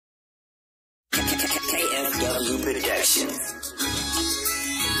KFW Production.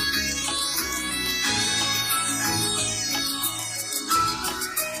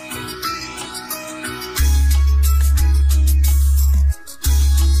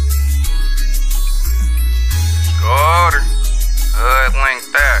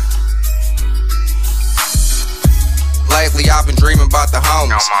 Lately I've been dreaming about the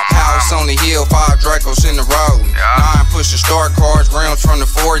homies. House on the hill, 5 Dracos in the road. 9 push the start cars, rims from the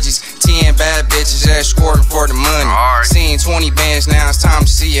 40s. 10 bad bitches escorting for the money. Seen 20 bands, now it's time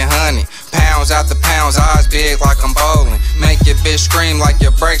to see 100. Pounds out the pounds, eyes big like I'm bowling. Make your bitch scream like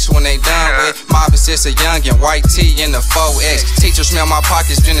your brakes when they done with. Mob assist a youngin', white tee in the 4X. Teacher smell my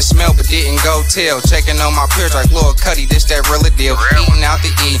pockets, been a smell but didn't go tell. Checking on my peers like Lil Cuddy, this that real deal. Eating out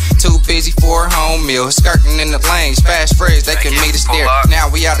to eat, too busy for a home meal. Skirting in the lanes, fast friends, they can meet us there. Now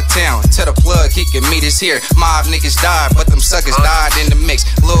we out of town, to the plug, he can meet us here. Mob niggas died, but them suckers died in the mix.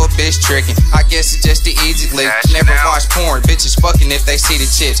 Little bitch tricking, I guess it's just the easy lick. Never watch porn, bitches fucking if they see the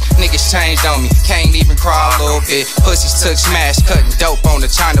chips. Niggas changed on me, can't even cry a little bit. Pussies took smash, cutting dope on the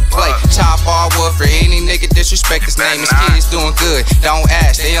China plate. Chop all wood for any nigga disrespect his name. His kids doing good, don't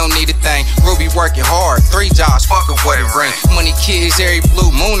ask, they don't need a thing. Ruby working hard, 3 jobs, fuck a what it bring. Money kids, every blue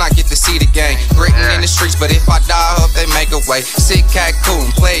moon I get to see the game. Gritting in the streets, but if I die, I hope they make a way. Sick cat cool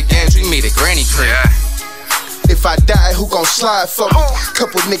and play games, we meet at Granny crib. If I die, who gon' slide for me?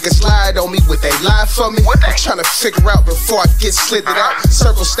 Couple niggas lied on me, would they lie for me? I'm tryna figure out before I get slithered out.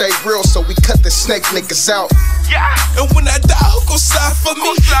 Circle stay real, so we cut the snake niggas out. And when I die, who gon' slide for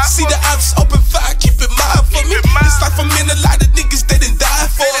me? See the ops open fire, keep it mind for me. It's like I'm in a lot of niggas that didn't die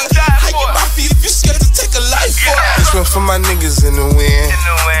for it. I get my feet if you scared to take a life for it. This one for my niggas in the wind.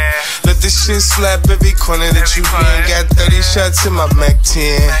 Let this shit slap every corner that you in. Got 30 shots in my Mac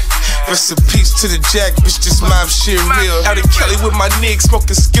 10. Rest in peace to the Jack, bitch, this mob shit real. Out in Cali with my niggas,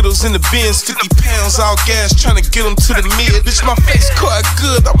 smoking Skittles in the bins. 50 pounds all gas, tryna get them to the mid. Bitch, my face quite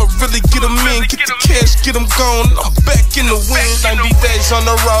good, I'ma really get them in. Get the cash, get them gone, I'm back in the wind. 90 days on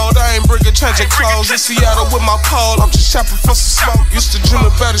the road, I ain't bringing changing clothes. In Seattle with my pole, I'm just shopping for some smoke. Used to dream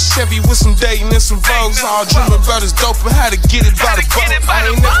about a Chevy with some dating and some Vogues. All I dream about is dope and how to get it by the boat.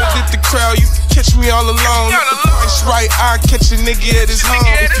 I ain't never did the crowd, you can catch me all alone. If the price right, I'll catch a nigga at his home.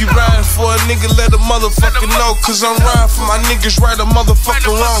 If you riding for a nigga, let a motherfucker know. Cause I'm riding for my niggas, right a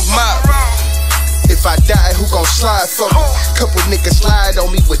motherfucker wrong. Mob. If I die, who gon' slide for me? Couple niggas lied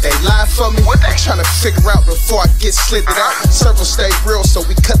on me, would they lie for me? I'm tryna figure out before I get slithered out. Circle stay real, so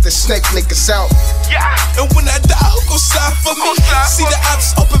we cut the snake niggas out. And when I die, who gon' slide for me? See the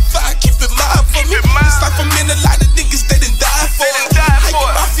ops